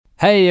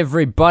Hey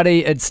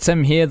everybody, it's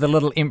Tim here, the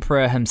little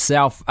emperor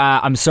himself.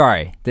 I'm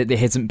sorry that there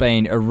hasn't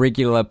been a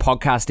regular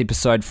podcast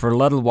episode for a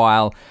little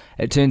while.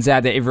 It turns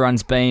out that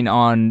everyone's been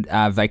on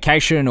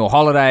vacation or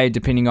holiday,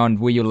 depending on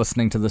where you're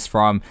listening to this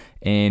from,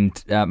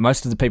 and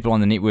most of the people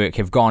on the network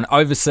have gone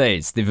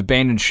overseas. They've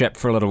abandoned ship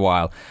for a little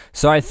while.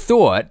 So I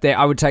thought that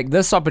I would take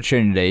this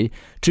opportunity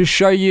to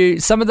show you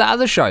some of the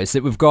other shows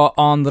that we've got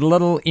on the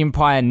Little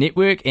Empire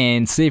Network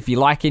and see if you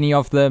like any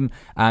of them.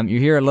 You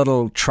hear a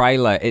little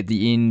trailer at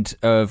the end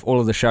of all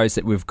of the shows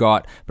that we've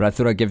got, but I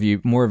thought I'd give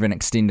you more of an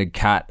extended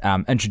cut,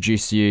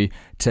 introduce you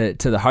to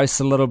the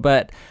hosts a little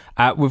bit.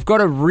 We've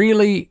got a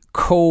really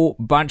cool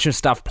bunch of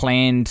stuff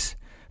planned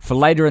for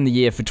later in the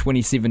year for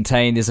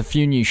 2017. There's a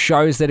few new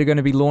shows that are going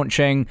to be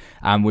launching.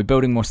 We're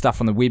building more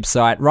stuff on the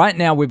website. Right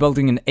now, we're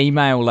building an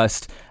email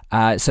list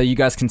so you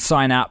guys can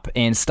sign up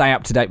and stay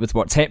up to date with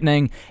what's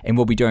happening, and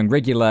we'll be doing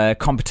regular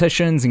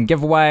competitions and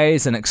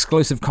giveaways and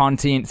exclusive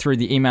content through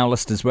the email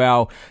list as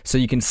well. So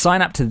you can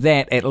sign up to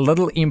that at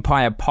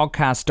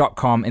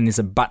littleempirepodcast.com, and there's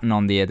a button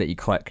on there that you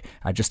click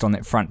just on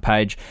that front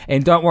page.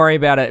 And don't worry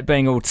about it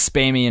being all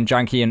spammy and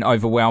junky and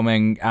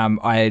overwhelming.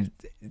 I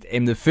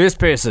am the first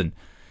person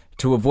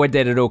to avoid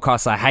that at all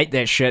costs. I hate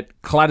that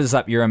shit. Clutters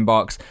up your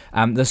inbox.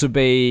 This will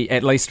be,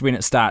 at least when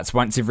it starts,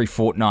 once every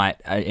fortnight,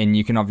 and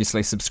you can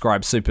obviously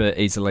subscribe super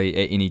easily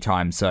at any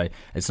time, so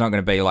it's not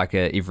going to be like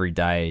a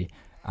everyday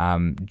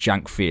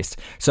junk fest.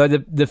 So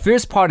the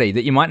first potty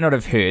that you might not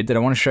have heard that I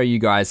want to show you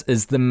guys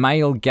is The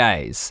Male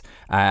Gaze,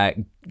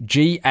 Gayz,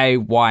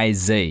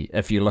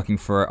 if you're looking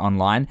for it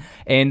online.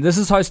 And this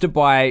is hosted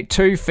by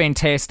two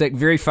fantastic,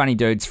 very funny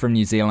dudes from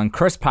New Zealand,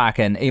 Chris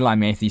Parker and Eli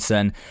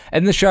Mathewson.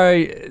 In the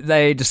show,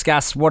 they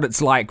discuss what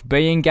it's like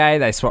being gay.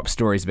 They swap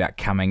stories about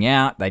coming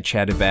out. They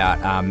chat about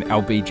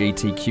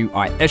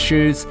LGBTQI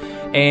issues.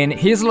 And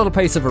here's a little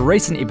piece of a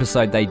recent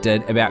episode they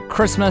did about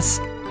Christmas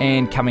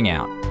and coming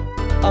out.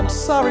 I'm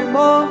sorry,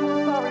 Mom,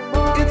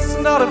 it's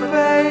not a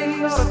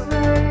phase.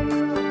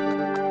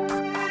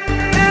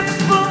 It's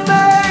the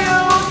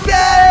male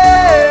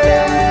gaze.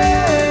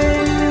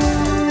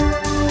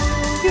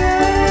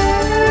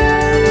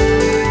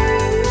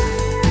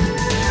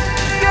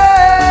 Gaze.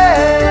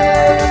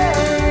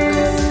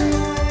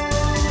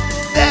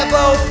 They're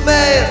both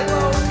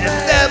male, and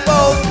they're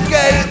both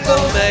gay, the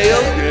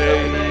male gaze.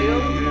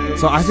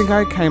 So I think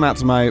I came out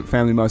to my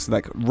family mostly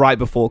like right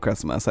before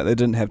Christmas. Like they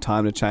didn't have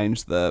time to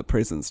change the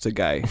presents to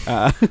gay.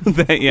 Yeah,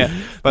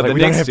 but like,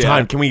 we don't have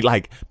time. Can we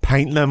like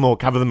paint them or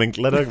cover them in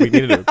glitter? We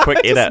need to do a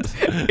quick edit.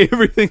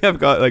 Everything I've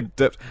got like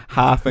dipped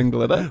half in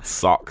glitter.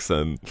 Socks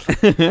and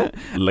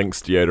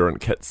Lynx deodorant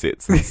kit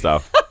sets and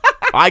stuff.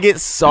 I get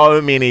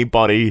so many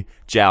body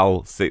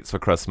gel sets for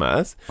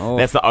Christmas. Oh.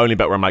 That's the only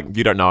bit where I'm like,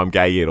 you don't know I'm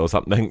gay yet or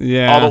something.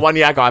 Yeah. Oh, but one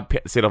year I got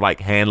a set of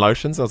like hand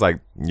lotions. I was like,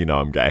 you know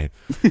I'm gay.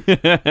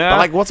 But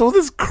like, what's all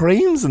this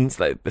creams and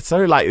stuff? It's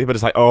so like, but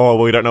it's like, oh,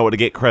 well, we don't know what to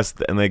get Chris.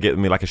 And they get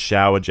me like a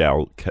shower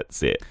gel kit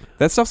set.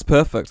 That stuff's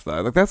perfect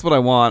though. Like that's what I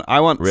want. I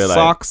want really?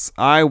 Socks.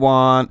 I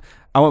want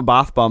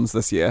bath bombs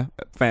this year,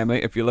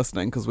 family, if you're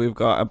listening, because we've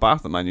got a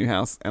bath at my new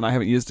house and I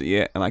haven't used it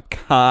yet and I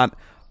can't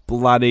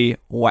bloody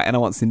wait, and I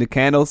want scented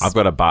candles. I've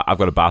got a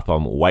bath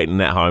bomb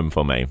waiting at home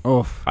for me.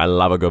 Oof. I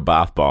love a good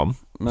bath bomb.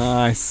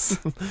 Nice.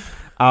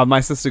 My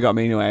sister got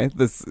me anyway.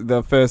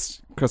 My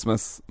first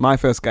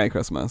gay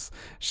Christmas.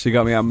 She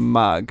got me a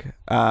mug.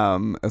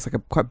 It's like a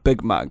quite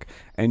big mug,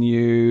 and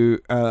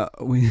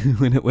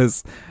when it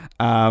was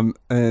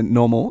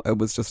normal, it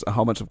was just a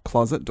whole bunch of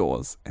closet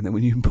doors, and then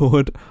when you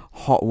poured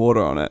hot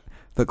water on it,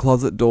 the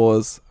closet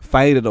doors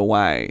faded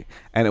away,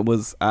 and it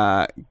was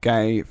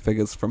gay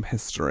figures from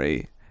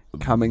history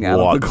coming out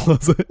of the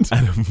closet.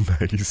 An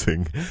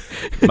amazing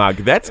mug.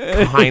 That's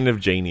kind of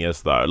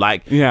genius though.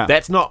 Like, yeah,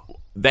 that's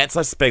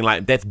us being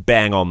like, that's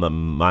bang on the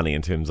money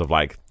in terms of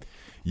like,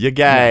 you're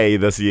gay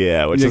this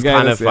year, which is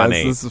kind of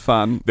funny. This is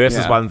fun.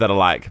 Versus ones that are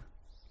like,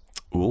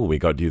 ooh, we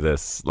got to do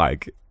this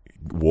like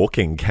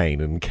walking cane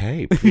and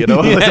cape. You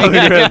know,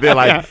 they're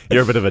like,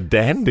 you're a bit of a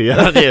dandy,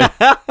 aren't you?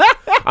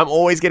 I'm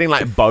always getting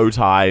like bow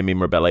tie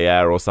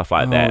memorabilia or stuff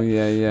like that. Oh,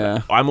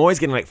 yeah. I'm always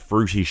getting like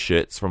fruity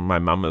shirts from my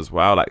mum as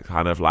well, like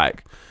kind of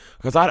like,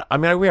 because I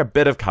wear a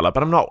bit of colour,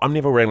 but I'm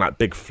never wearing like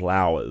big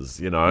flowers,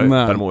 you know.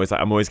 No. But I'm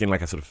always getting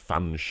like a sort of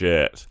fun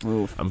shirt.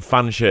 Oof. I'm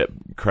fun shirt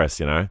Chris,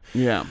 you know.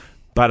 Yeah.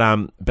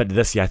 But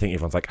this year I think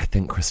everyone's like, I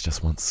think Chris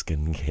just wants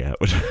skincare,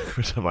 which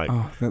I'm like,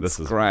 this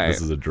is great.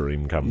 This is a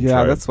dream come true.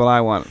 Yeah, that's what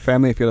I want.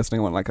 Family, if you're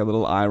listening, I want like a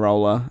little eye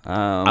roller.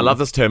 I love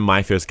this term,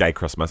 my first gay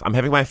Christmas. I'm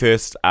having my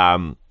first.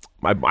 I'm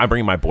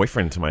bringing my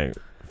boyfriend to my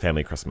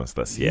family Christmas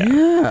this year.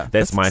 Yeah,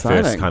 that's my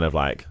exciting. first kind of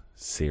like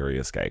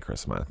serious gay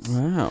Christmas.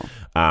 Wow.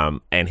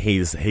 And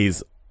he's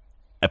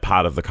a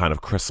part of the kind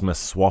of Christmas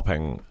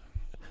swapping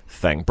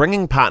thing,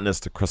 bringing partners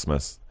to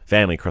Christmas.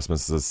 Family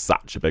Christmas is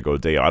such a big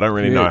ordeal. I don't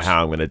really know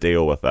how I'm going to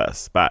deal with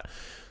this, but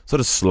sort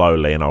of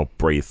slowly, and I'll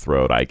breathe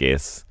through it, I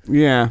guess.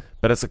 Yeah.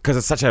 But it's because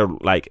it's such a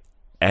like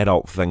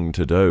adult thing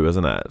to do,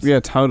 isn't it?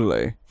 Yeah,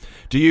 totally.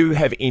 Do you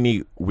have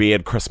any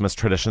weird Christmas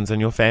traditions in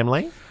your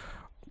family?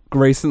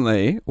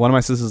 Recently, one of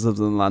my sisters lives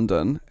in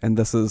London, and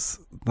this is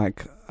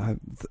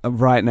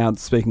right now,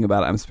 speaking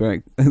about it, I'm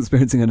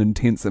experiencing an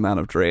intense amount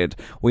of dread.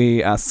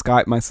 We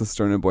Skype my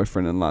sister and her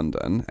boyfriend in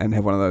London and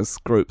have one of those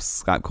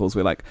groups Skype calls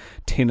where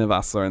 10 of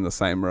us are in the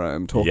same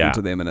room talking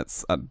to them, and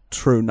it's a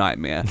true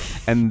nightmare.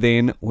 And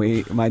then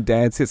my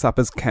dad sets up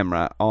his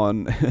camera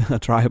on a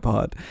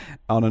tripod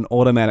on an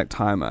automatic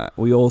timer.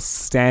 We all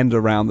stand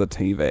around the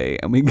TV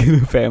and we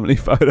get a family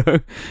photo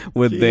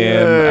with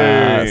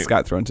them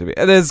Skype through on TV.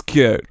 It is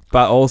cute,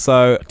 but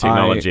also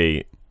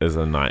technology is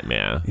a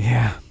nightmare.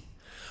 Yeah.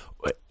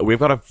 We've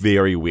got a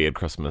very weird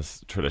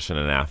Christmas tradition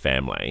in our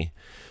family.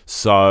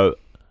 So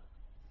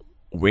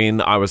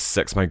when I was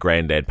 6, my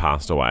granddad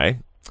passed away.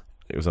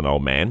 He was an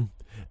old man.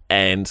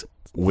 And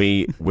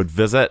we would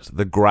visit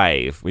the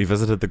grave. We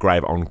visited the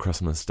grave on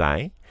Christmas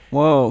Day.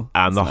 Whoa.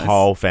 And the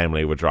whole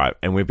family would drive.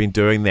 And we've been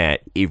doing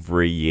that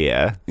every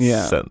year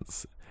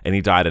since. And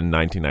he died in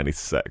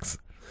 1996.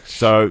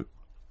 So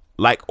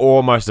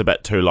almost a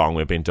bit too long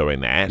we've been doing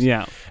that.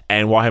 Yeah.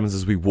 And what happens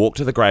is we walk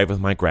to the grave with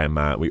my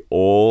grandma. We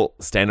all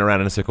stand around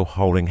in a circle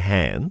holding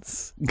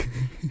hands.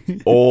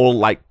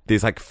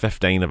 There's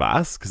 15 of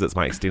us because it's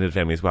my extended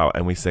family as well.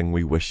 And we sing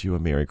 "We Wish You a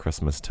Merry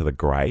Christmas" to the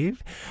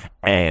grave.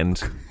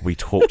 And we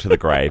talk to the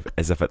grave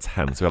as if it's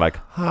him. So we're like,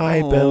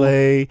 "Hi,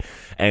 Billy."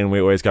 And we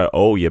always go,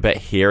 "Oh, you're a bit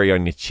hairy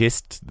on your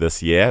chest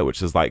this year,"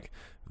 which is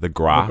the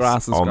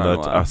grass is on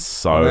the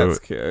that's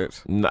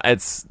cute.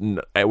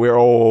 We're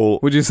all.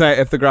 Would you say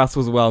if the grass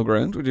was well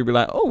groomed, would you be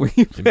like, "Oh, we've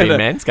been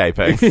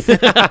manscaping"?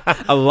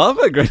 I love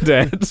it,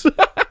 Granddad.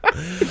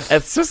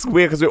 It's just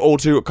weird because we're all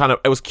too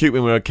it was cute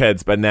when we were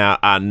kids, but now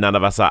none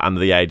of us are under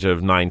the age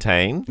of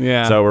 19.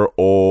 Yeah. So we're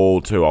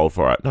all too old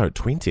for it. No,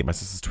 20. My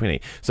sister's 20.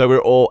 So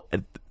we're all.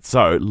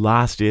 So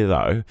last year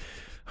though,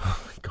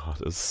 oh my God,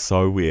 it was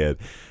so weird.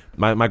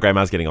 My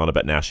grandma's getting on a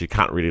bit now. She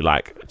can't really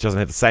she doesn't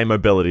have the same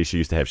mobility she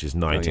used to have. She's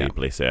 90,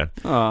 bless her.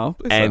 Oh,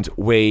 bless and her.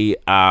 We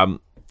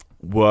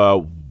were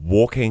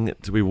walking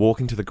to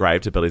the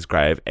grave, to Billy's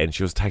grave, and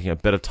she was taking a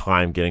bit of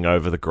time getting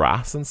over the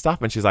grass and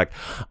stuff. And she's like,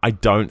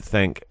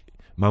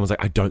 Mum was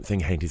like, "I don't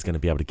think Hainty's going to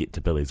be able to get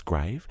to Billy's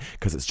grave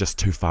because it's just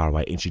too far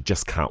away and she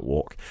just can't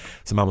walk."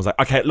 So Mum was like,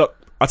 "Okay, look,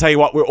 I'll tell you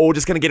what, we're all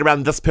just going to get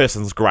around this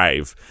person's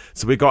grave."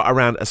 So we got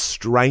around a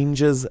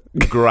stranger's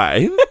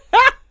grave.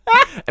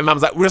 And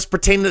Mum's like, "We'll just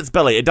pretend it's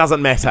Billy. It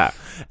doesn't matter."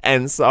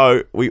 And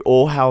so we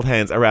all held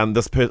hands around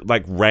this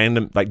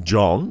random,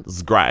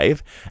 John's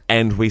grave,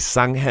 and we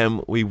sung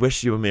him "We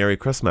Wish You a Merry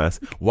Christmas"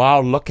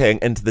 while looking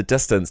into the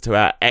distance to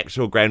our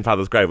actual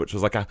grandfather's grave, which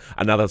was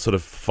another sort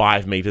of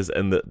 5 meters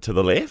to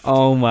the left.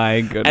 Oh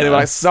my goodness! And they were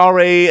like,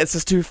 "Sorry, it's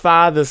just too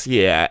far this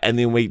year." And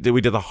then we did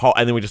the whole,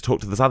 and then we just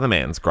talked to this other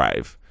man's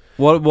grave.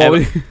 What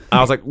I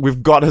was like,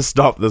 we've got to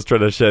stop this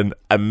tradition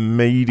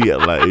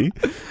immediately.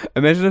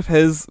 Imagine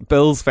if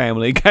Bill's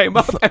family came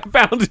up and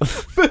found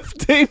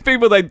 15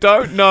 people they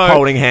don't know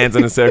holding hands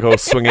in a circle,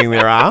 swinging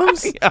their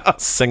arms,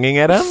 singing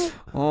at him.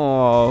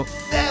 Oh.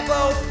 They're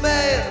both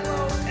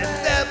male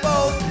and they're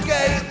both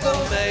gay. The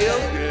male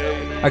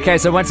gay. Okay,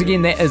 so once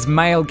again, that is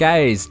Male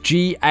Gaze,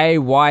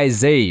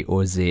 Gayz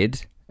or Z.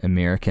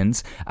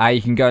 Americans.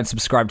 You can go and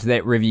subscribe to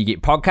that wherever you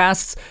get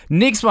podcasts.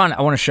 Next one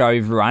I want to show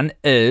everyone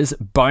is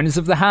Boners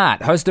of the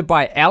Heart, hosted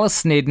by Alice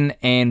Snedden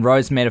and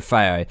Rose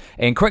Matafeo.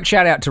 And quick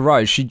shout out to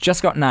Rose. She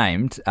just got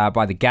named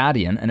by The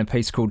Guardian in a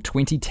piece called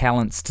 20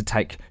 Talents to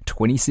Take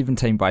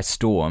 2017 by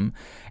Storm.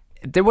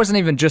 There wasn't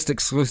even just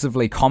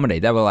exclusively comedy.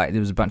 There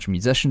was a bunch of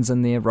musicians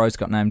in there. Rose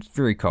got named.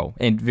 Very cool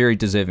and very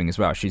deserving as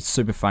well. She's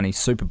super funny,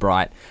 super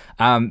bright.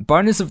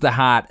 Boners of the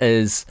Heart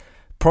is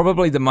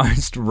probably the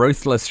most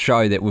ruthless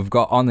show that we've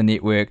got on the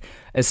network.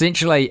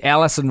 Essentially,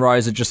 Alice and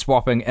Rose are just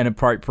swapping some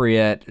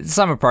appropriate,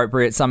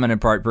 some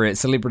inappropriate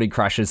celebrity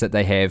crushes that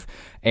they have.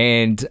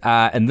 And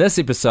in this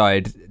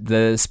episode,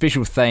 the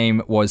special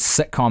theme was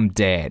sitcom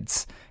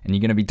dads. And you're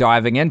going to be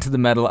diving into the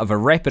middle of a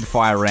rapid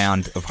fire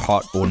round of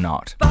Hot or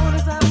Not.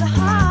 Bonus of the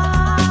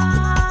heart.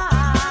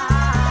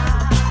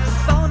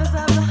 Bonus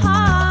of the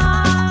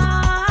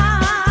heart.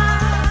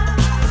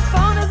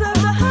 Bonus of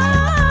the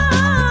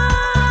heart.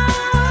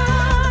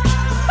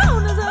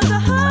 Bonus of the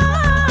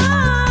heart.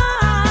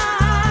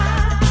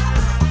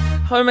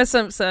 Homer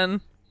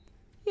Simpson.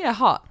 Yeah,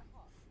 hot.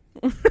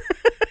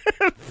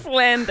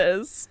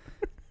 Flanders.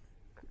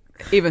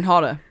 Even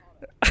hotter.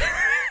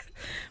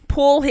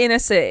 Paul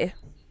Hennessy.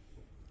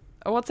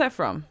 Oh, what's that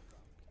from?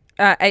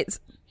 8.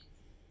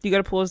 You got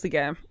to pause the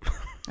game.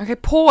 Okay,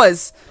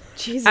 pause.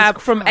 Jesus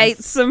From Christ.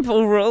 8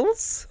 Simple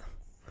Rules.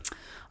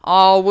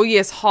 Oh, well,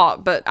 yes,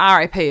 hot, but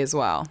RIP as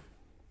well.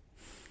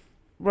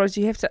 Rose,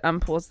 you have to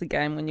unpause the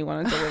game when you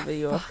want to deliver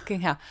your...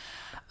 Fucking hell.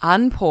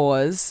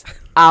 Unpause.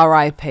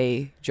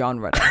 RIP John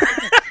Ritter.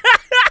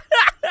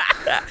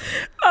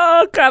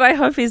 Oh, God, I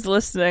hope he's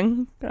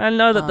listening. I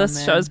know that this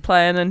man. show's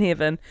playing in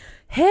heaven.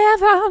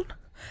 Heaven!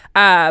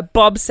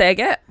 Bob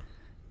Saget.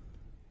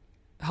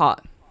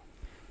 Hot.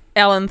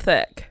 Alan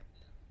Thicke.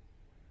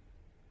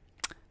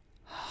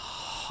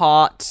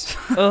 hot.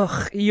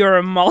 Ugh, you're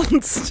a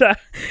monster.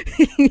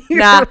 You're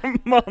Nah. a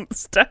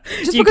monster.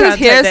 Just You because can't his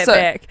take hair's that so-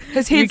 back.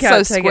 his You head's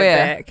can't so take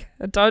square. it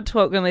back. Don't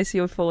talk unless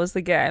you full as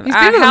the game. He's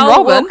better than Hal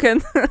Robin.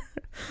 Wilkins.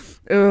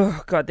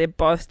 Oh God, they're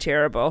both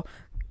terrible.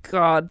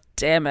 God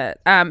damn it.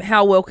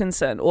 Hal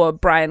Wilkinson or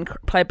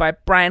played by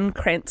Bryan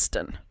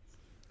Cranston.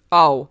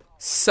 Oh,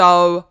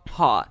 so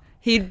hot.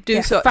 He'd do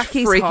Yeah, such fuck,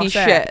 he's freaky hot,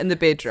 shit eh? in the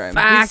bedroom.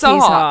 Fuck, he's so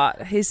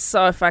hot. He's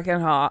so fucking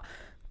hot.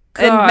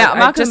 And God,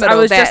 Malcolm in the I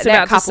Middle, was that, just that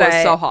about to couple is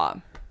say, so hot.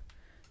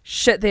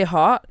 shit, they're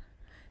hot.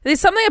 There's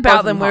something Both about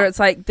of them them where hot. it's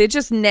like they're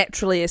just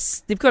naturally,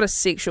 they've got a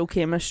sexual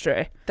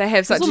chemistry. They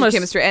have such almost- a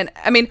chemistry. And,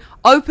 I mean,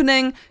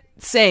 opening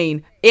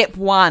scene, Ep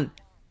 1,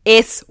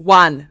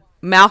 S1,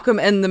 Malcolm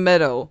in the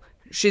Middle.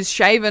 They're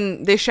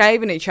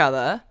shaving each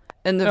other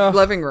in the Ugh.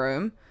 living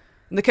room,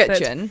 in the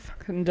kitchen. That's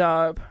fucking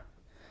dope.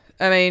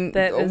 I mean,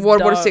 that is what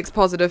a dope.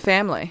 sex-positive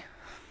family.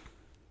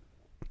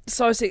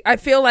 So sick. I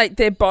feel like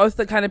they're both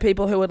the kind of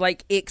people who would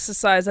like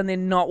exercise and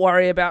then not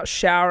worry about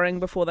showering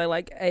before they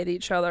like ate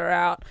each other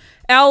out.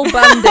 Al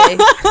Bundy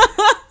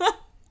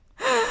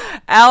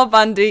Al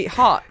Bundy,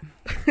 hot.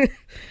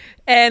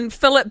 and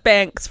Philip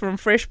Banks from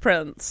Fresh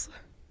Prince.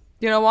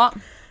 You know what?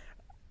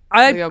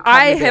 I Leo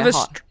I Cutler, have they're a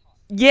hot.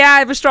 I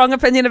have a strong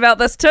opinion about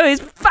this too.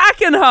 He's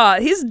fucking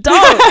hot. He's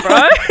dope,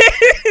 bro.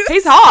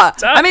 He's hot.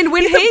 dope. I mean,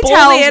 when He's he a tells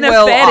baldy and a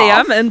Will fatty,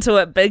 off, I'm into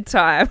it big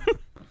time.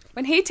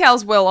 when he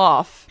tells Will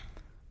off,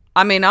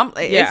 I mean,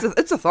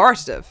 it's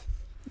authoritative.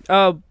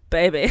 Oh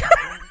baby.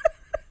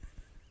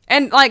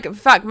 And like,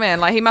 fuck,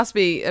 man, like he must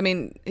be. I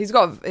mean, he's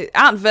got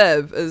Aunt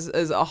Viv is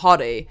a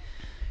hottie.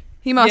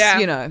 He must, Yeah.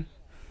 you know.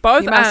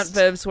 Both You Aunt must-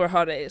 Vivs were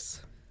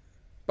hotties.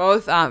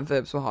 Both Aunt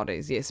Vivs were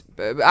hotties. Yes,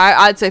 but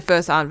I'd say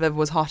first Aunt Viv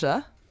was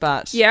hotter,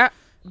 but Yeah,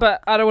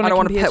 but I don't want I to don't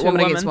wanna compare pit two woman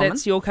women. against woman.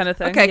 That's your kind of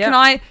thing. Okay,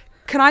 yeah.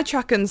 can I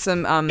chuck in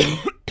some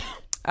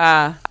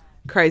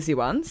crazy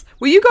ones?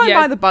 Were you going Yeah.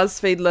 by the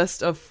BuzzFeed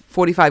list of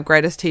 45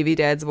 greatest TV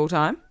dads of all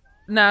time?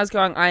 No, I was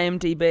going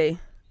IMDb.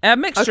 A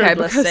mixture Okay, of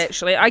lists, because-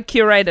 actually. I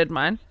curated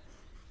mine.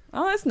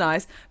 Oh, that's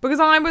nice.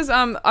 Because I was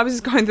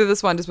just going through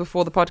this one just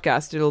before the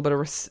podcast, did a little bit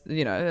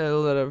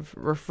of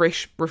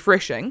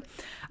refreshing,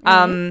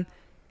 and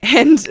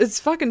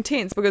it's fucking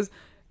tense because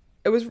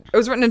it was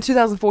written in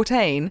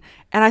 2014,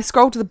 and I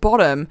scrolled to the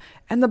bottom,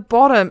 and the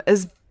bottom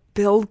is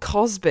Bill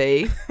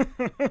Cosby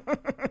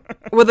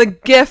with a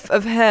GIF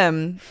of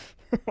him.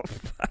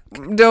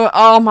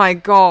 Oh my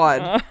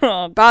god!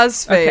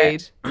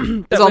 BuzzFeed But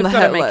is on we've the got to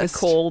hit make list. a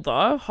call,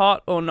 though.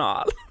 Hot or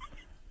not.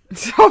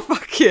 Oh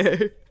fuck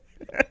you!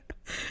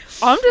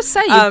 I'm just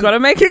saying, you've got to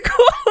make a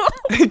call.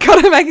 You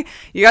gotta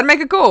make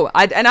a call.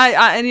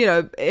 And you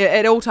know,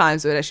 at all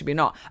times it would actually be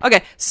not.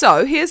 Okay,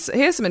 so here's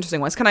some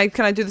interesting ones. Can I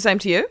do the same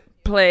to you?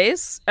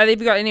 Please. Have you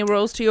got any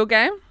rules to your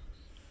game?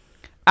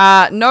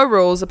 No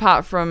rules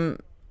apart from,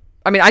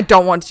 I mean, I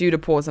don't want you to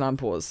pause and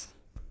unpause.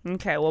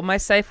 Okay, well, my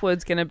safe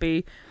word's going to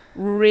be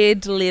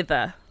red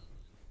leather.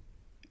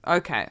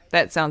 Okay,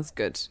 that sounds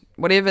good.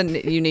 Whatever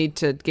you need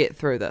to get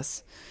through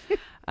this.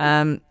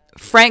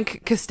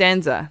 Frank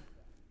Costanza,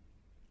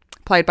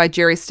 played by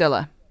Jerry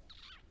Stiller.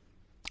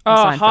 Oh,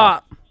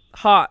 Seinfeld.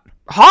 hot.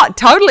 Hot,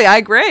 totally. I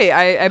agree.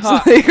 I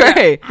absolutely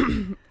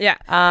agree. Yeah.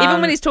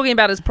 Even when he's talking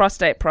about his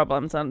prostate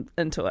problems, I'm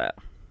into it.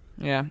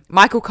 Yeah.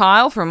 Michael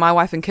Kyle from My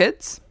Wife and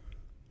Kids,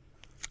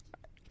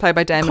 played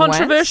by Damon Wayans.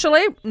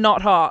 Controversially,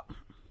 not hot.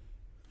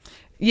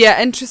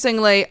 Yeah,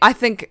 interestingly, I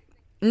think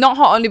not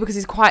hot only because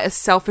he's quite a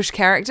selfish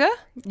character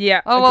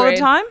Yeah, a lot of agreed. the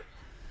time.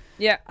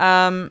 Yeah.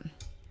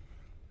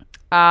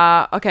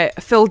 Okay,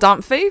 Phil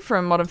Dunphy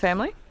from Modern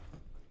Family.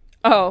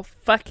 Oh,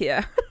 fuck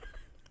yeah.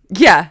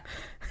 Yeah.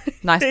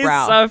 Nice He's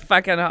brow. so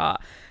fucking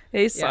hot.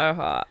 He's Yeah. so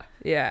hot.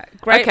 Yeah.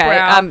 Great Okay,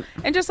 brow.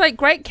 And just like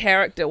great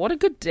character. What a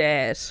good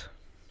dad.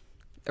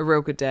 A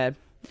real good dad.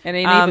 And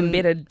an even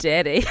better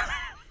daddy.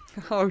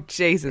 Oh,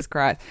 Jesus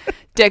Christ.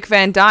 Dick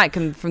Van Dyke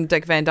from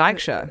Dick Van Dyke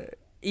Show.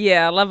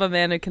 Yeah, I love a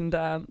man who can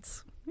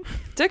dance.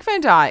 Dick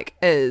Van Dyke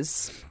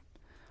is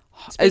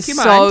Speak your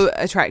so mind.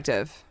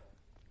 attractive.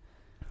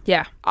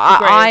 Yeah.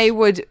 I agreed.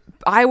 would,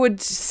 I'm going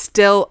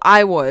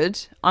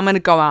to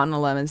go out on a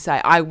limb and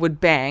say I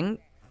would bang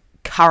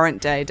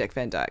current day Dick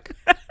Van Dyke.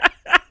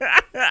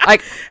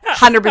 Like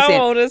 100%. How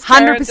old is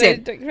current day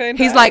 100%. Dick Van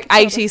He's Dyke?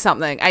 like 80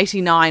 something,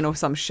 89 or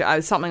some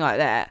shit, something like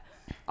that.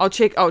 I'll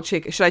check.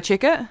 Should I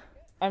check it?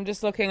 I'm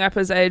just looking up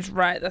his age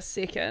right this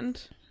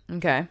second.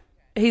 Okay.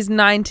 He's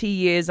 90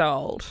 years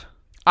old.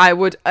 I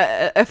would,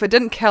 if it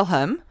didn't kill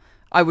him,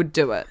 I would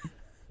do it.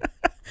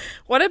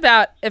 What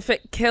about if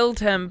it killed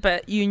him,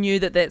 but you knew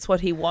that that's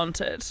what he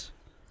wanted?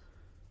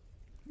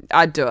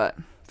 I'd do it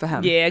for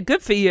him. Yeah,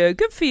 good for you.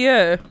 Good for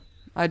you.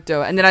 I'd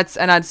do it, and then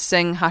I'd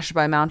sing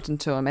 "Hushabye Mountain"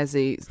 to him as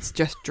he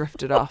just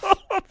drifted off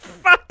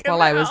Fucking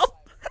while I was.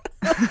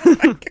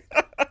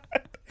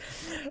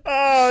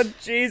 Oh,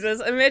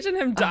 Jesus. Imagine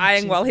him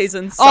dying while he's Oh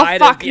inside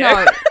fuck of you.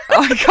 no!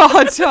 Oh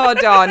god! Oh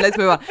darn! Let's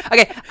move on.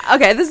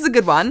 Okay. This is a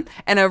good one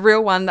and a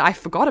real one that I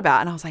forgot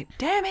about, and I was like,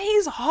 "Damn,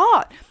 he's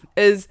hot."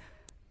 Is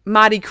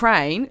Marty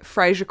Crane,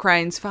 Frasier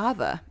Crane's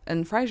father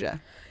in Frasier?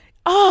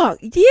 Oh,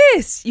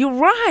 yes, you're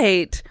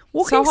right.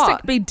 Walking So stick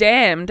what? be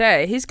damned,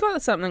 eh? He's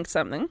got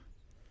something.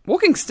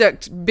 Walking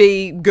stick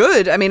be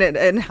good. I mean, it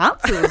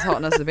enhances his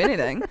hotness, if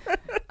anything.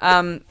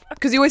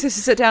 Because he always has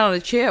to sit down on a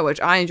chair, which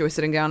I enjoy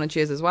sitting down on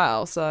chairs as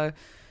well. So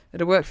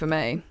it'll work for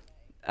me.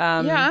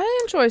 Yeah, I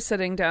enjoy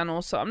sitting down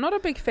also. I'm not a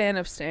big fan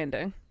of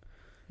standing.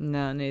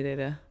 No,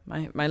 neither.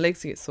 My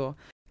legs get sore.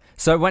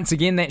 So once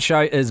again, that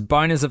show is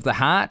Boners of the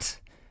Heart.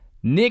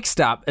 Next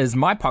up is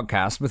my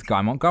podcast with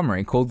Guy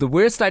Montgomery called The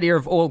Worst Idea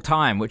of All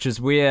Time, which is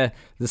where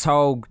this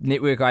whole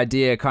network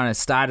idea kind of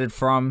started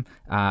from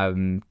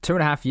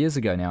 2.5 years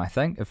ago now, I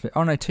think.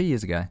 2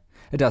 years ago.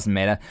 It doesn't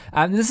matter.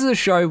 This is a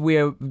show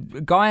where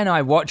Guy and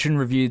I watch and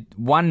review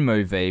one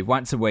movie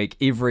once a week,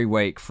 every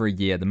week for a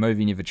year. The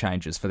movie never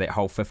changes for that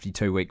whole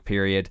 52-week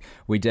period.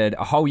 We did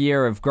a whole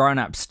year of Grown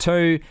Ups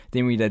 2,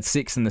 then we did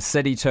Sex and the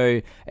City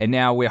 2, and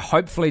now we're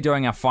hopefully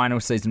doing our final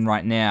season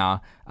right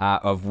now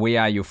of We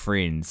Are Your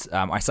Friends.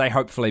 I say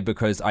hopefully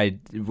because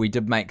we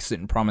did make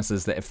certain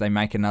promises that if they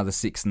make another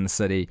Sex and the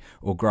City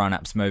or Grown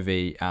Ups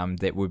movie,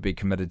 that we'd be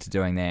committed to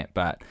doing that,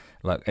 but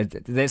look,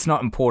 that's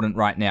not important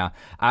right now.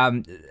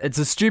 It's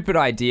a stupid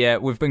idea.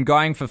 We've been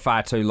going for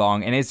far too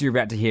long, and as you're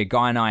about to hear,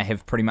 Guy and I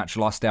have pretty much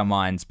lost our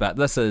minds, but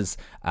this is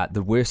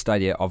the worst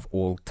idea of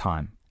all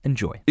time.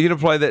 Enjoy. You gonna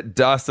play that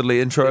dastardly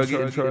intro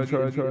again?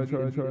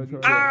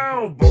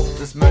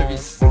 This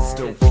movie's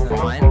still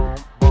fine.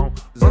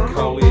 One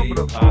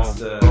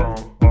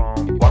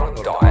of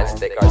them dies,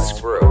 that goes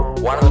screw.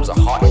 One of them's a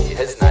hottie,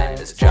 his name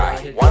is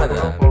Jay. One of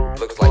them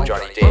looks like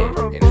Johnny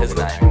Depp, and his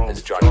name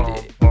is Johnny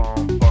Depp.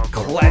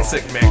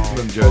 Classic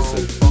Maximum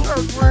Joseph.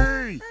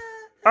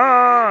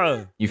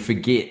 You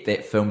forget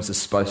that films are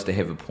supposed to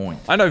have a point.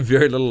 I know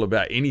very little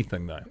about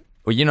anything, though.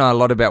 Well, you know a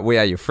lot about We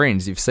Are Your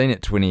Friends. You've seen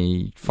it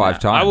 25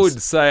 times. I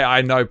would say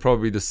I know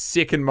probably the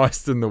second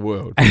most in the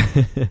world.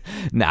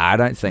 Nah, I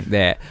don't think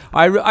that.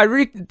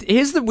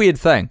 Here's the weird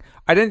thing.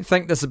 I didn't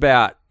think this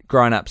about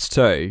Grown Ups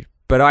 2,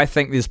 but I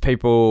think there's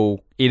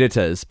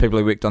editors, people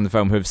who worked on the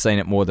film who have seen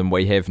it more than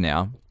we have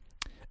now.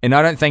 And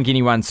I don't think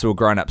anyone saw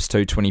Grown Ups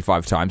 2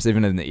 25 times,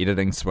 even in the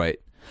editing suite.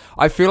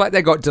 I feel like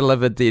they got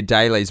delivered their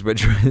dailies,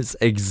 which was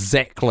it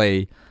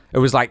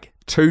was like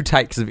 2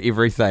 takes of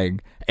everything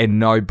and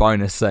no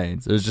bonus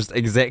scenes. It was just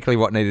exactly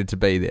what needed to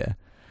be there.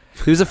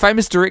 There was a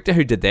famous director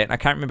who did that, and I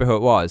can't remember who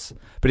it was,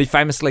 but he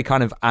famously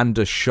kind of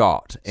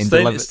undershot and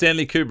delivered.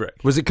 Stanley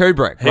Kubrick. Was it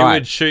Kubrick? He Right.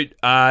 would shoot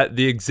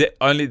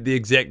only the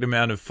exact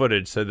amount of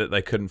footage so that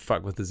they couldn't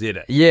fuck with his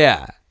edit.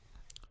 Yeah.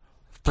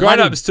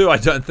 Grown Ups too, I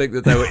don't think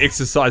that they were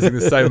exercising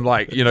the same,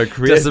 creative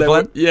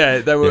Discipline?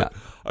 They were. Yeah.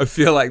 I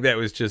feel like that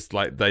was just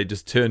like they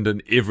just turned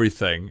in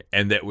everything,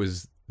 and that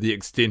was the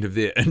extent of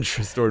their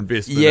interest or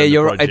investment. Yeah, in the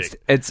you're right. project.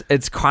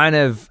 It's kind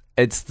of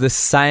it's the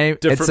same.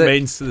 Different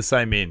means to the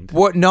same end.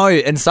 What? No,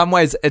 in some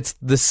ways it's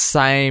the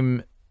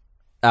same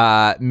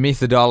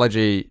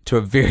methodology to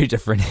a very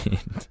different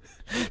end.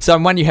 So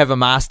in one, you have a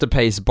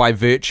masterpiece by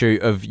virtue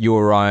of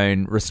your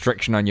own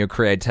restriction on your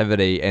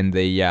creativity and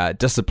the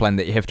discipline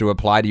that you have to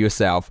apply to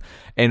yourself,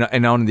 and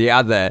on the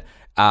other,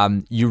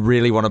 you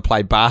really want to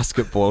play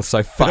basketball,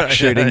 so fuck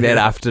shooting that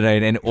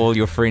afternoon, and all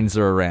your friends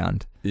are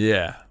around.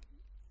 Yeah.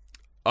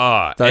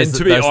 Those and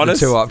to be are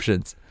honest, the 2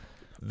 options,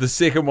 the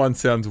second one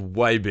sounds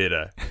way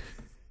better.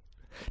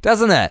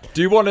 doesn't it?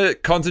 Do you want to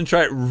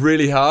concentrate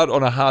really hard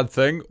on a hard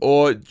thing,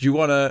 or do you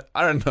want to,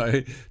 I don't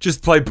know,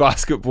 just play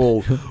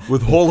basketball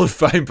with Hall of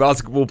Fame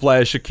basketball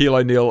player Shaquille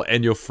O'Neal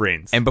and your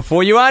friends? And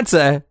before you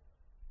answer,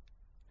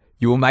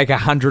 you will make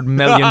 $100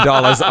 million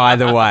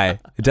either way.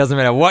 It doesn't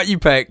matter what you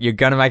pick, you're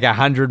going to make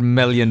 $100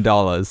 million.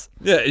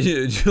 Yeah,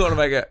 you want to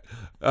make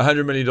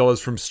 $100 million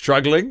from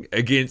struggling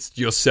against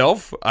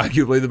yourself,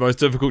 arguably the most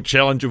difficult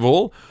challenge of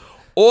all,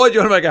 or do you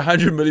want to make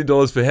 $100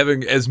 million for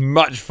having as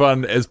much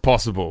fun as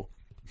possible?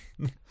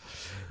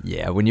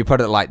 Yeah, when you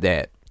put it like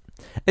that.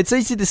 It's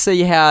easy to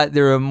see how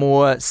there are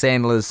more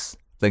Sandlers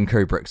than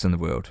Kubricks in the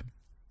world.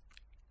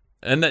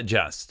 Isn't that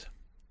just?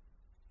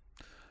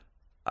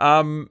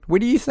 Where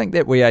do you think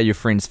that We Are Your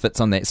Friends fits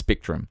on that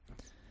spectrum?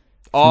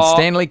 From Oh,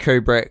 Stanley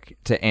Kubrick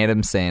to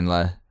Adam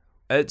Sandler,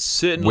 it's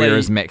certainly... where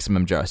is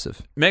Maximum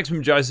Joseph?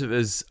 Maximum Joseph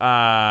is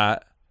present-day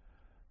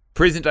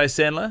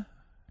Sandler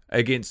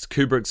against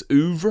Kubrick's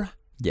oeuvre.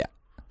 Yeah.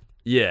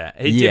 Yeah,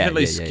 he Yeah,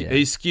 definitely yeah.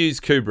 he skews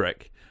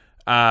Kubrick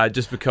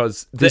just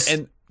because... There's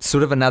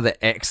sort of another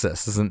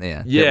axis, isn't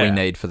there, that Yeah. we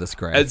need for this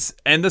graph?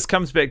 And this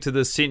comes back to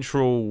the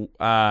central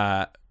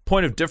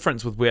point of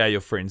difference with We Are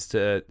Your Friends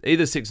to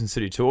either Sex and the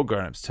City 2 or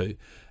Grown Ups 2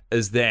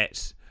 is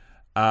that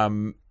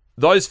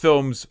those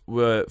films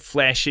were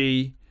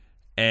flashy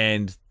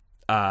and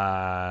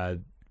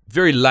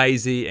very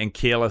lazy and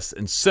careless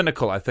and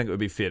cynical, I think it would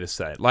be fair to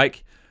say.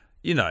 Like,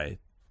 Adam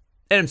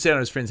Sandler and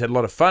his friends had a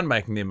lot of fun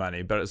making their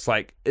money, but it's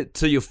like,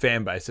 to your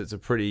fan base, it's a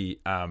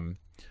pretty...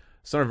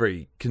 it's not a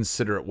very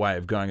considerate way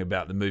of going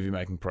about the movie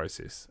making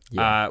process.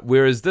 Yeah.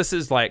 Whereas this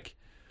is like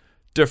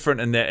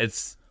different in that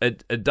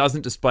it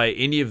doesn't display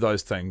any of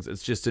those things.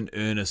 It's just an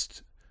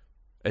earnest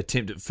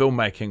attempt at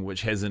filmmaking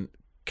which hasn't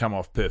come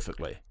off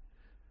perfectly.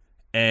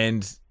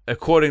 And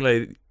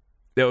accordingly,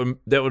 that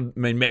would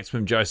mean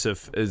Maximum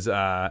Joseph is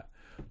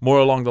more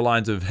along the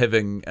lines of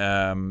having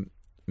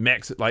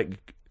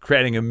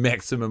creating a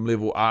maximum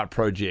level art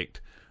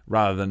project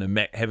rather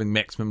than having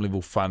maximum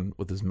level fun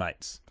with his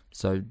mates.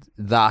 So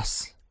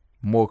thus,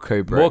 more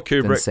Kubrick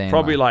than Sandler.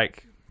 Probably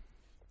like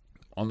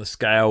on the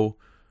scale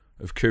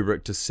of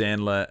Kubrick to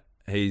Sandler,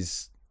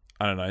 he's,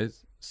 I don't know,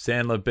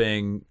 Sandler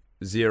being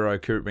 0,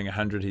 Kubrick being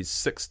 100, he's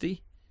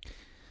 60.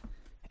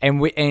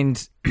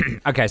 And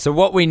okay, so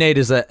what we need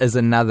is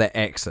another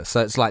axis.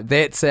 So it's like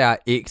that's our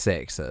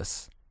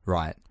x-axis,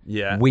 right?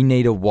 Yeah. We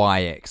need a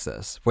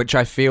y-axis, which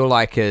I feel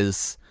like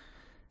is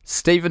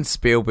Steven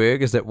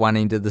Spielberg is at one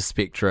end of the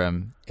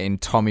spectrum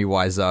and Tommy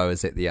Wiseau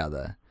is at the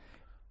other.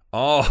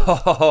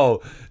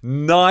 Oh,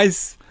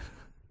 nice,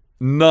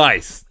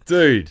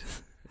 dude.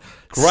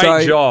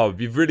 Great job.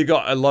 You've really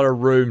got a lot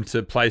of room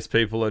to place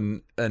people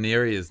in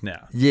areas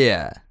now.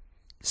 Yeah.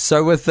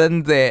 So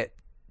within that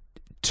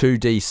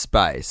 2D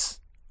space,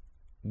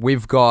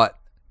 we've got,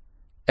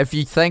 if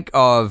you think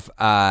of,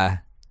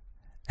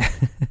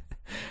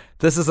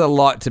 this is a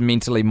lot to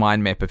mentally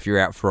mind map if you're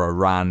out for a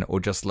run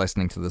or just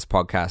listening to this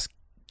podcast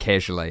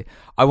casually.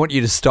 I want you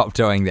to stop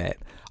doing that.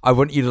 I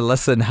want you to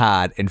listen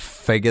hard and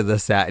figure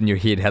this out in your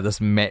head, how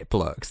this map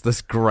looks, this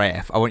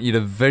graph. I want you to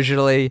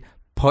visually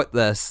put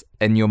this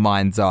in your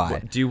mind's eye.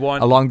 What, do you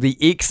want along the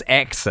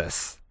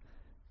x-axis?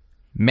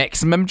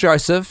 Maximum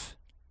Joseph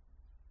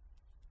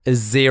is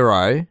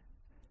 0.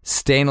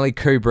 Stanley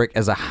Kubrick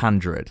is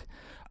 100.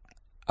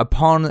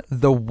 Upon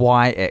the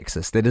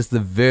y-axis, that is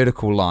the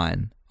vertical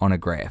line on a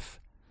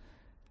graph,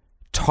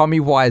 Tommy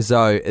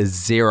Wiseau is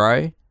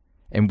 0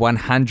 and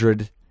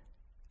 100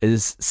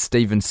 is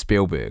Steven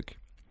Spielberg.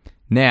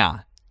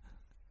 Now,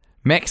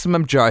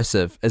 Maximum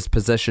Joseph is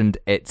positioned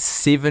at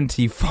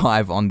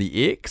 75 on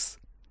the X,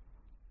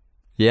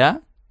 yeah,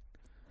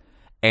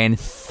 and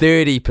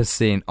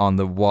 30% on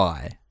the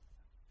Y.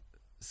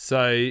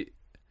 So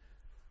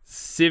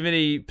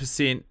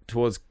 70%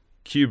 towards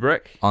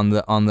Kubrick On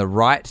the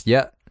right,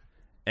 yeah,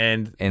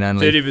 and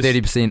only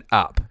 30%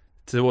 up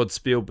towards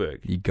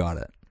Spielberg. You got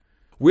it.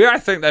 Where I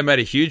think they made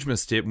a huge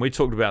misstep, and we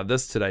talked about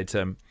this today,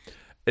 Tim,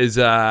 is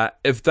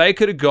if they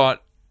could have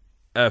got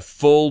a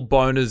full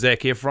boner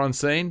Zac Efron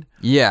scene,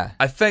 Yeah.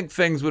 I think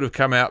things would have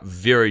come out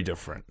very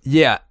different.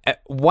 Yeah.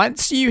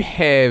 Once you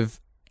have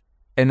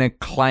an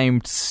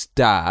acclaimed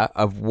star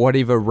of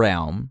whatever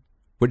realm,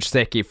 which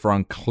Zac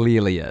Efron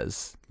clearly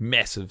is,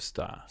 Massive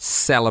star.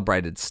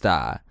 celebrated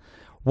star,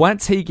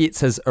 once he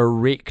gets his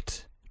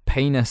erect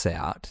penis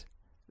out,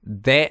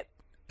 that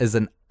is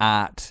an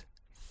art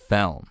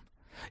film.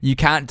 You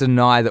can't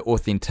deny the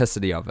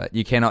authenticity of it.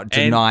 You cannot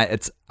deny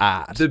its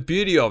art. The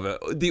beauty of it,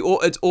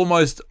 it's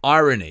almost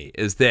irony,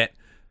 is that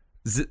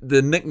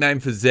the nickname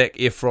for Zac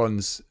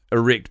Efron's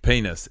erect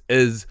penis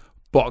is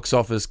box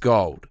office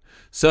gold.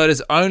 So it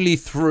is only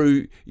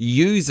through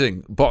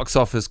using box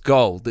office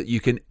gold that you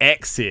can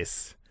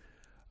access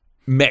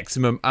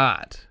maximum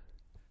art.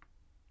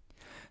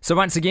 So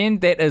once again,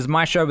 that is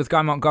my show with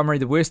Guy Montgomery,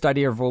 the worst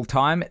idea of all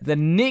time. The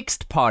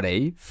next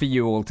potty for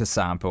you all to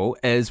sample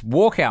is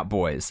Walkout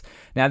Boys.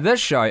 Now this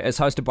show is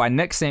hosted by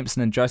Nick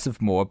Sampson and Joseph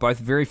Moore, both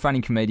very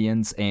funny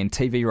comedians and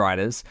TV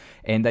writers,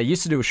 and they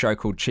used to do a show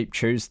called Cheap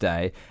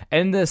Tuesday.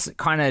 In this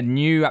kind of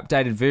new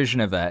updated version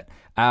of it,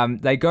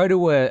 they go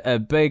to a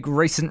big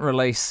recent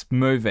release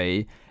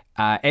movie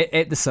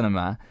at the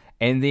cinema,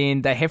 and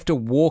then they have to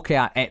walk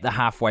out at the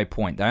halfway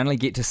point. They only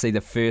get to see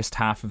the first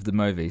half of the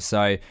movie.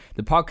 So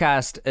the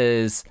podcast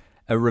is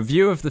a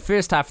review of the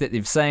first half that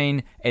they've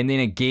seen, and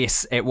then a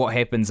guess at what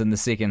happens in the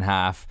second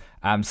half.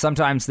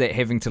 Sometimes that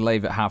having to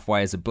leave it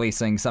halfway is a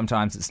blessing.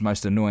 Sometimes it's the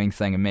most annoying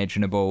thing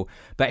imaginable.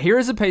 But here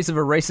is a piece of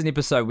a recent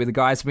episode where the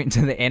guys went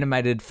to the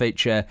animated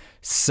feature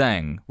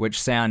Sing,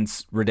 which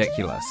sounds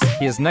ridiculous.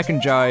 Here's Nick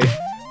and Joe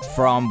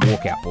from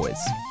Walkout Boys.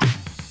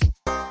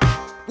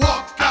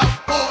 Walk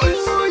out, boys.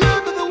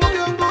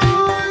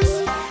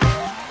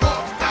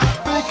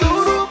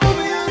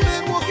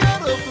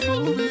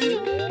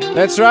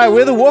 That's right,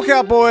 we're the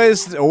Walkout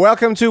Boys.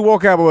 Welcome to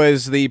Walkout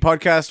Boys, the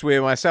podcast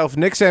where myself,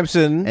 Nick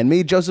Sampson, and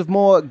me, Joseph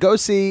Moore, go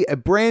see a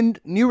brand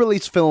new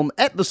release film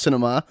at the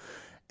cinema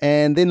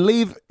and then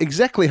leave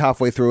exactly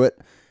halfway through it.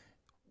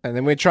 and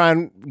then we try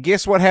and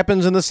guess what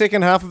happens in the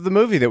second half of the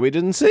movie that we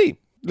didn't see.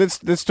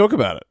 Let's talk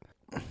about it.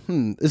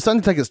 It's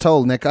starting to take its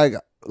toll, Nick.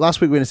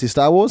 Last week we went to see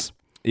Star Wars,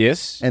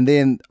 Yes. and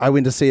then I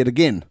went to see it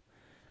again.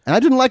 And I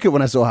didn't like it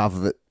when I saw half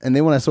of it. And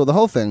then when I saw the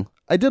whole thing,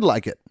 I did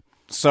like it.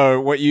 So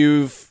what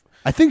you've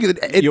I think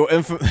your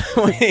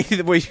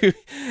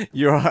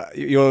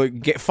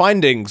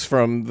findings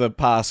from the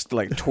past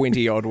like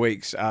 20 odd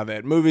weeks are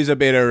that movies are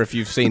better if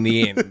you've seen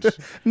the end.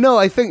 No,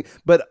 I think,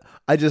 but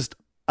I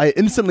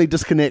instantly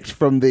disconnect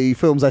from the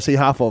films I see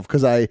half of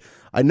because I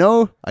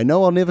know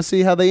I'll never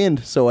see how they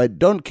end. So I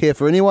don't care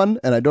for anyone,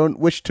 and I don't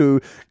wish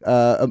to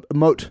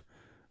emote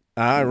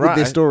with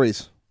their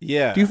stories.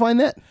 Yeah. Do you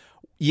find that?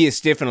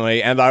 Yes,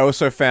 definitely. And I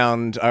also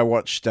I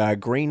watched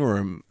Green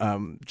Room,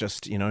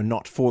 just,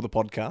 not for the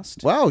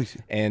podcast. Wow.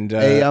 And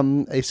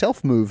a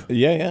self move.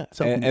 Yeah.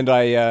 Self-move. And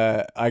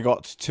I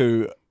got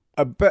to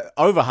a bit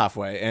over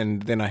halfway,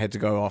 and then I had to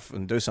go off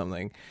and do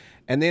something.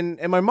 And then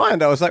in my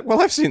mind, I was like,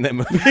 well, I've seen that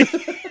movie.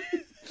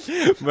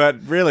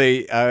 But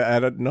really, I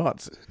did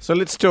not. So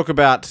let's talk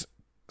about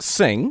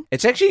Sing.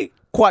 It's actually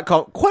quite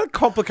a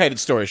complicated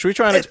story. Should we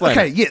try and explain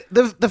Okay, it?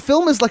 yeah. The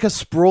film is like a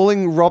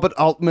sprawling Robert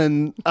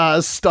Altman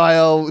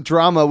style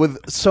drama with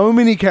so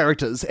many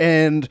characters,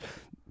 and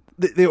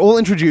they're all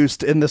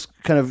introduced in this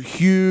kind of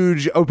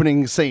huge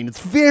opening scene.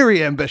 It's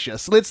very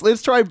ambitious.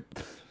 Let's try.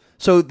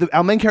 So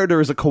our main character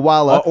is a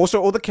koala.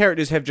 Also, all the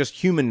characters have just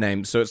human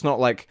names, so it's not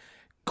like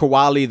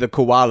Koali the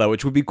koala,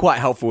 which would be quite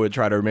helpful to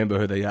try to remember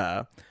who they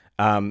are.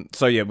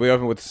 So yeah, we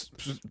open with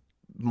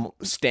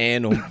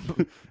Stan or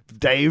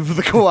Dave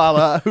the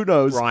koala. Who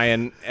knows?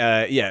 Ryan.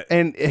 Yeah,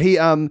 And he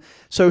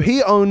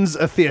he owns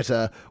a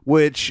theater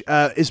which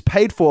is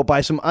paid for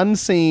by some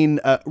unseen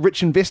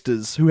rich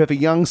investors who have a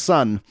young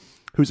son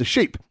who's a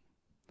sheep,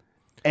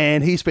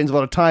 and he spends a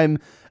lot of time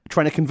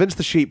trying to convince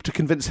the sheep to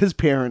convince his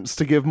parents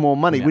to give more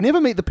money. We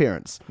never meet the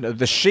parents. no,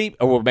 the sheep.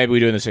 Oh, well, maybe we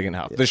do in the second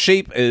half. The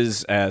sheep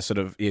is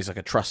he's like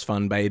a trust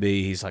fund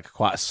baby. He's like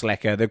quite a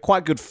slacker. They're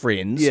quite good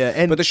friends.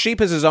 Yeah, but the sheep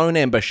has his own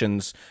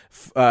ambitions.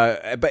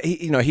 But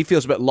he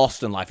feels a bit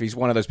lost in life. He's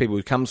one of those people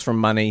who comes from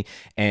money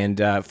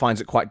and finds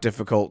it quite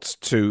difficult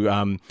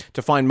to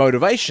find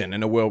motivation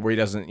in a world where he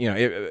doesn't.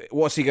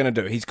 What's he going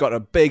to do? He's got a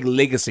big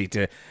legacy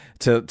to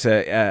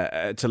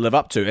live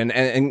up to,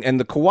 and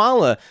the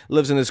koala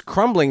lives in this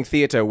crumbling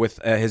theater with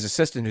his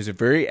assistant, who's a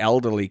very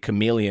elderly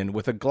chameleon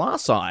with a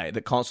glass eye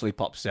that constantly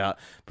pops out,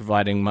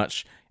 providing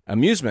much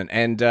amusement.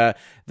 And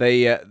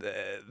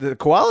the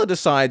koala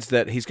decides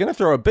that he's going to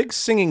throw a big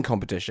singing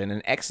competition,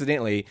 and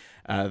accidentally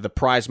the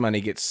prize money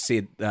gets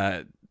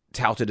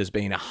touted as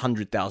being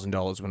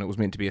 $100,000 when it was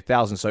meant to be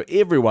 $1,000. So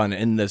everyone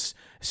in this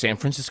San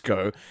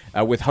Francisco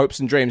with hopes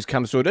and dreams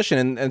comes to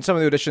audition, and some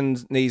of the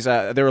auditions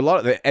there are a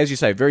lot of, as you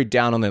say, very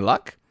down on their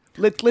luck.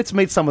 Let's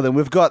meet some of them.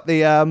 We've got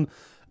the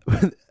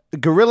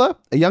gorilla,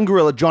 a young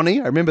gorilla,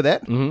 Johnny. I remember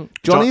that. Mm-hmm.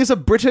 Johnny is a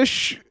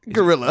British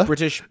gorilla.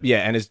 British, yeah,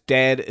 and his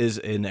dad is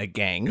in a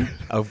gang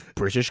of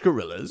British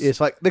gorillas. Yes,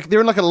 like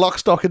they're in like a lock,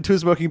 stock, and two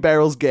smoking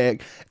barrels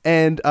gang,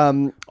 and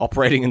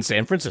operating in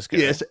San Francisco.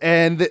 Yes,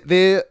 and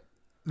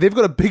they've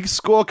got a big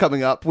score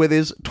coming up where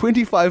there's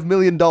 $25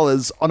 million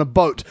on a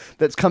boat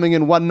that's coming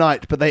in one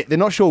night, but they're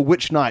not sure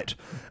which night.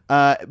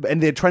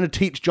 And they're trying to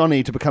teach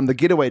Johnny to become the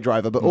getaway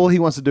driver, but all he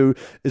wants to do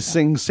is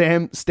sing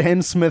Stan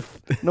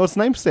Smith. No, what's his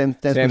name? Stan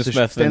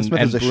Smith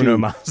and Bruno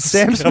Mars.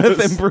 Sam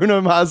Smith and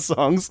Bruno Mars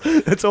songs.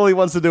 That's all he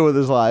wants to do with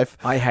his life.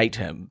 I hate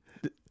him.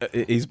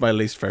 He's my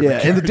least favorite.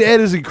 Yeah, and the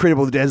dad is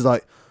incredible. The dad's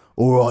like,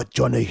 "All right,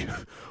 Johnny,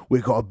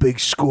 we've got a big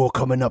score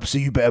coming up, so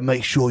you better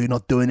make sure you're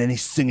not doing any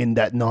singing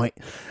that night."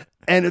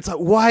 And it's like,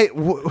 why?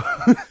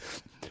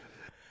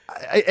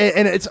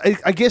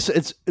 I guess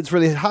it's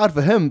really hard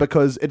for him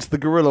because it's the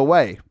gorilla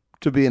way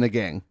to be in a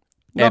gang.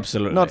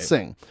 Absolutely. Not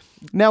sing.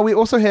 Now we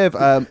also have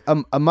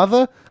a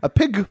mother, a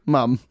pig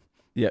mum.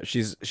 Yeah,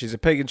 she's a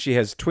pig and she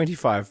has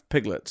 25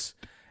 piglets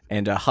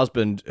and a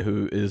husband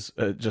who is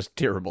just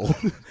terrible.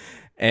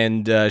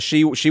 And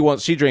she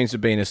dreams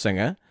of being a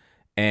singer,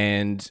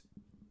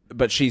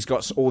 but she's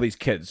got all these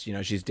kids.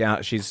 She's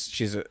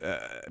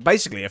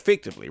basically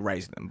effectively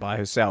raising them by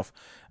herself.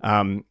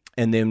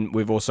 And then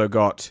we've also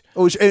got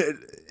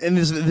and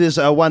there's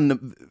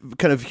one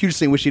kind of huge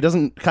scene where she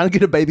can't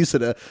get a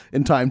babysitter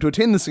in time to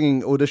attend the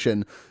singing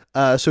audition.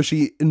 So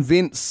she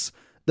invents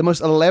the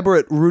most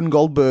elaborate Rune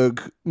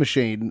Goldberg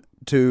machine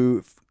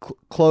to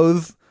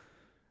clothe,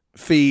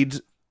 feed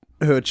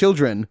her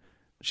children.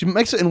 She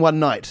makes it in one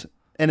night,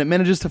 and it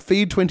manages to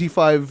feed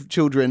 25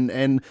 children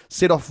and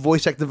set off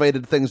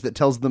voice-activated things that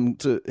tells them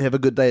to have a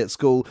good day at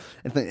school.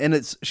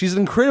 And she's an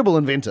incredible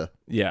inventor.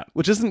 Yeah.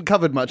 Which isn't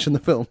covered much in the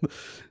film.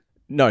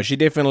 No, she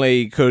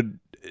definitely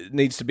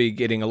needs to be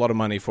getting a lot of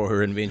money for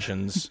her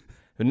inventions.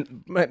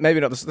 Maybe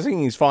not. The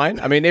singing is fine.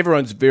 I mean,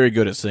 everyone's very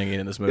good at singing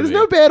in this movie. There's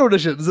no bad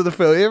auditions in the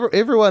film.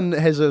 Everyone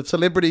has a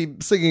celebrity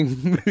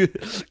singing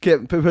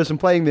person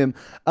playing them.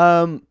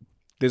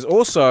 There's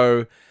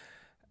also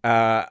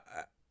an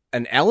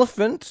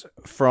elephant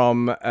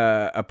from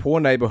a poor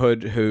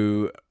neighborhood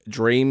who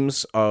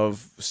dreams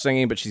of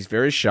singing, but she's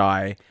very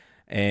shy,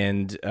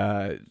 and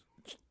her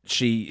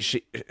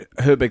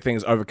big thing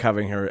is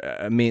overcoming her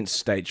immense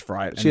stage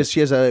fright. She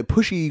has a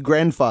pushy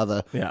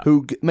grandfather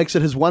who makes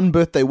it his one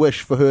birthday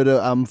wish for her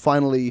to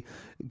finally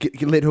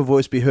let her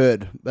voice be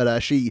heard.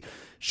 But she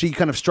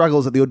kind of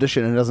struggles at the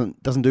audition and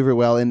doesn't do very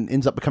well and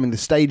ends up becoming the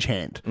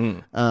stagehand.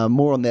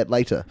 More on that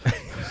later.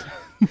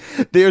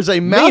 There's a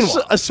mouse,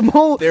 a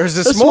small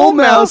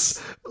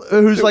mouse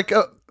who's like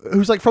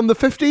from the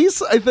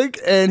 50s, I think,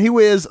 and he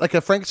wears like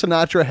a Frank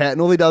Sinatra hat,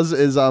 and all he does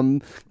is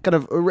kind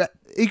of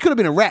he could have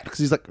been a rat because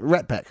he's like a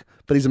rat pack,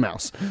 but he's a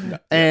mouse.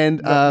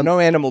 No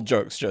animal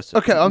jokes, just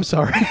okay. I'm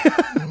sorry.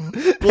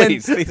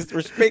 Please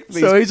respect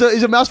these. So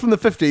he's a mouse from the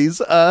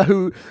 50s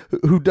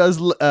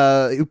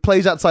who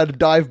plays outside a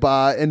dive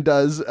bar and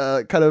does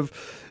kind of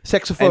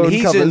saxophone and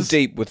he's covers. in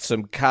deep with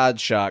some card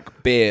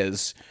shark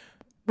bears.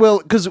 Well,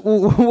 because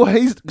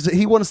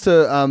he wants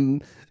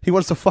to he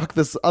wants to fuck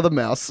this other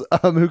mouse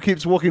who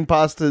keeps walking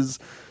past his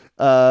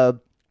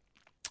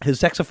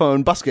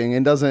saxophone busking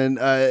and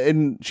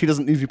she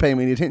doesn't usually pay him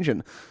any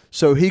attention.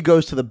 So he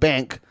goes to the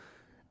bank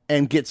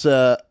and gets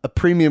a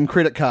premium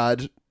credit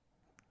card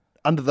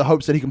under the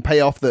hopes that he can pay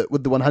off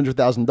with the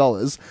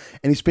 $100,000,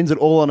 and he spends it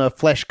all on a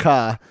flash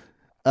car.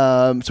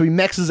 So he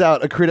maxes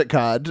out a credit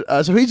card.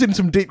 So he's in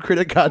some deep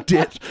credit card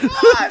debt.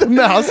 The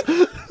mouse.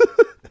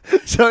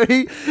 So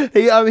he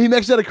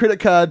maxes out a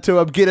credit card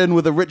to get in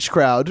with a rich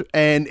crowd,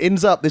 and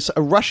ends up there's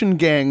a Russian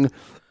gang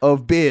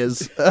of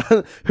bears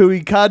who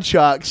he card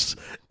sharks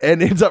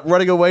and ends up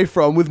running away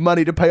from with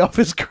money to pay off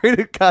his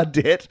credit card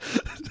debt.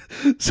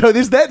 So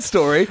there's that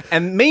story.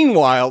 And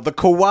meanwhile, the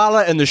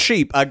koala and the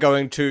sheep are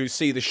going to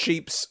see the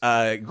sheep's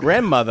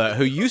grandmother,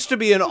 who used to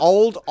be an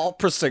old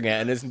opera singer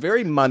and is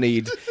very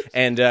moneyed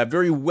and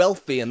very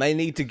wealthy, and they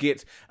need to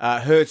get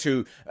her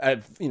to,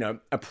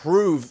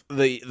 approve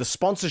the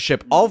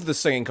sponsorship of the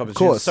singing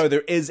competition. Of course. So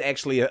there is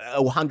actually a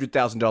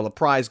 $100,000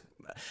 prize.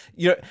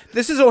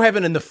 This has all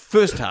happened in the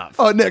first half.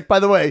 Oh, Nick, by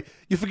the way,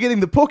 you're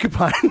forgetting the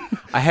porcupine.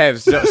 I have.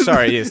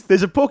 Sorry, yes.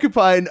 There's a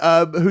porcupine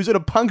who's in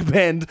a punk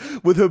band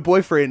with her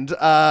boyfriend.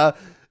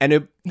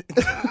 And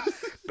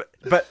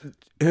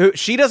her,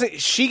 she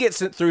doesn't. She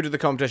gets it through to the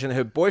competition.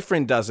 Her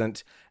boyfriend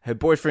doesn't. Her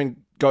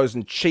boyfriend goes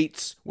and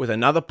cheats with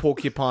another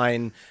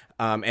porcupine.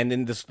 And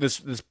then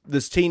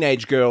this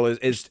teenage girl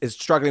is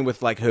struggling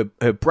with like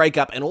her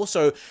breakup, and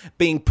also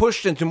being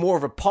pushed into more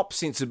of a pop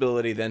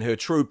sensibility than her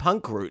true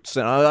punk roots.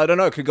 And I don't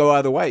know, it could go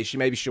either way.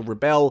 She'll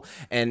rebel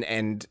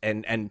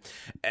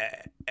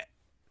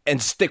and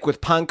stick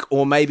with punk,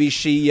 or maybe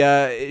she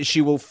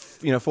will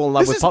fall in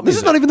love with pop music. This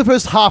is not even the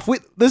first half.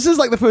 This is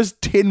like the first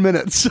 10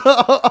 minutes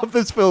of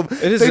this film.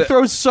 They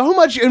throw so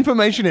much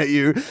information at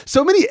you,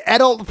 so many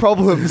adult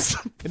problems.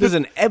 It is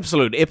an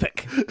absolute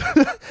epic.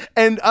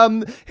 And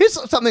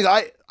here's something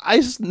I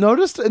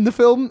noticed in the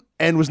film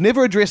and was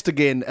never addressed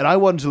again, and I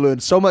wanted to learn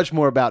so much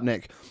more about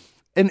Nick.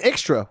 An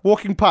extra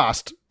walking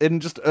past in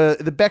just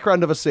the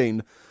background of a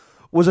scene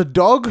was a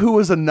dog who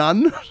was a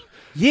nun.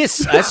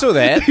 Yes, I saw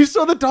that. You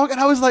saw the dog, and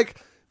I was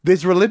like,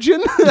 there's religion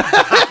in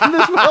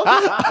this world?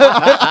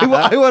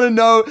 I want to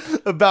know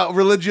about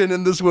religion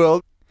in this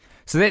world.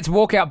 So that's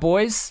Walkout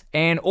Boys,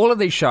 and all of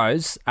these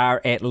shows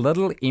are at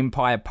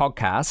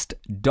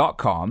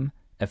littleempirepodcast.com.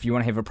 If you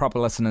want to have a proper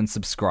listen and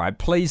subscribe,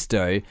 please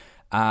do.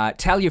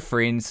 Tell your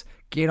friends,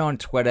 get on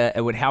Twitter.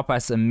 It would help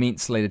us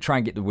immensely to try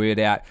and get the word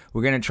out.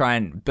 We're going to try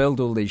and build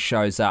all these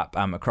shows up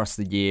across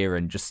the year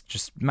and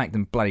just make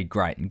them bloody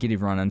great and get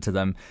everyone into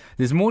them.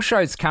 There's more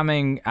shows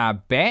coming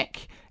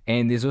back,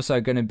 and there's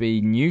also going to be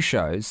new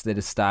shows that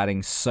are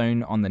starting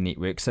soon on the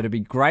network. So it'd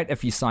be great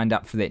if you signed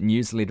up for that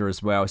newsletter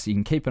as well, so you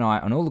can keep an eye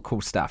on all the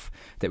cool stuff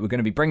that we're going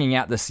to be bringing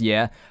out this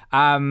year.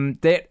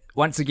 That,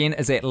 once again,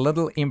 is at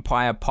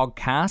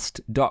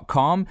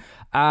littleempirepodcast.com.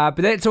 But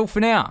that's all for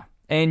now.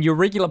 And your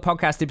regular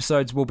podcast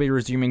episodes will be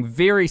resuming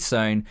very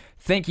soon.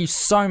 Thank you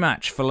so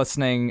much for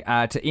listening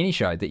to any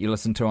show that you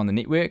listen to on the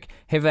network.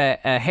 Have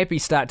a happy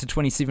start to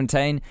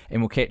 2017,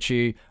 and we'll catch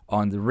you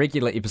on the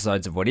regular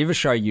episodes of whatever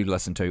show you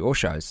listen to or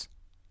shows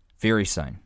very soon.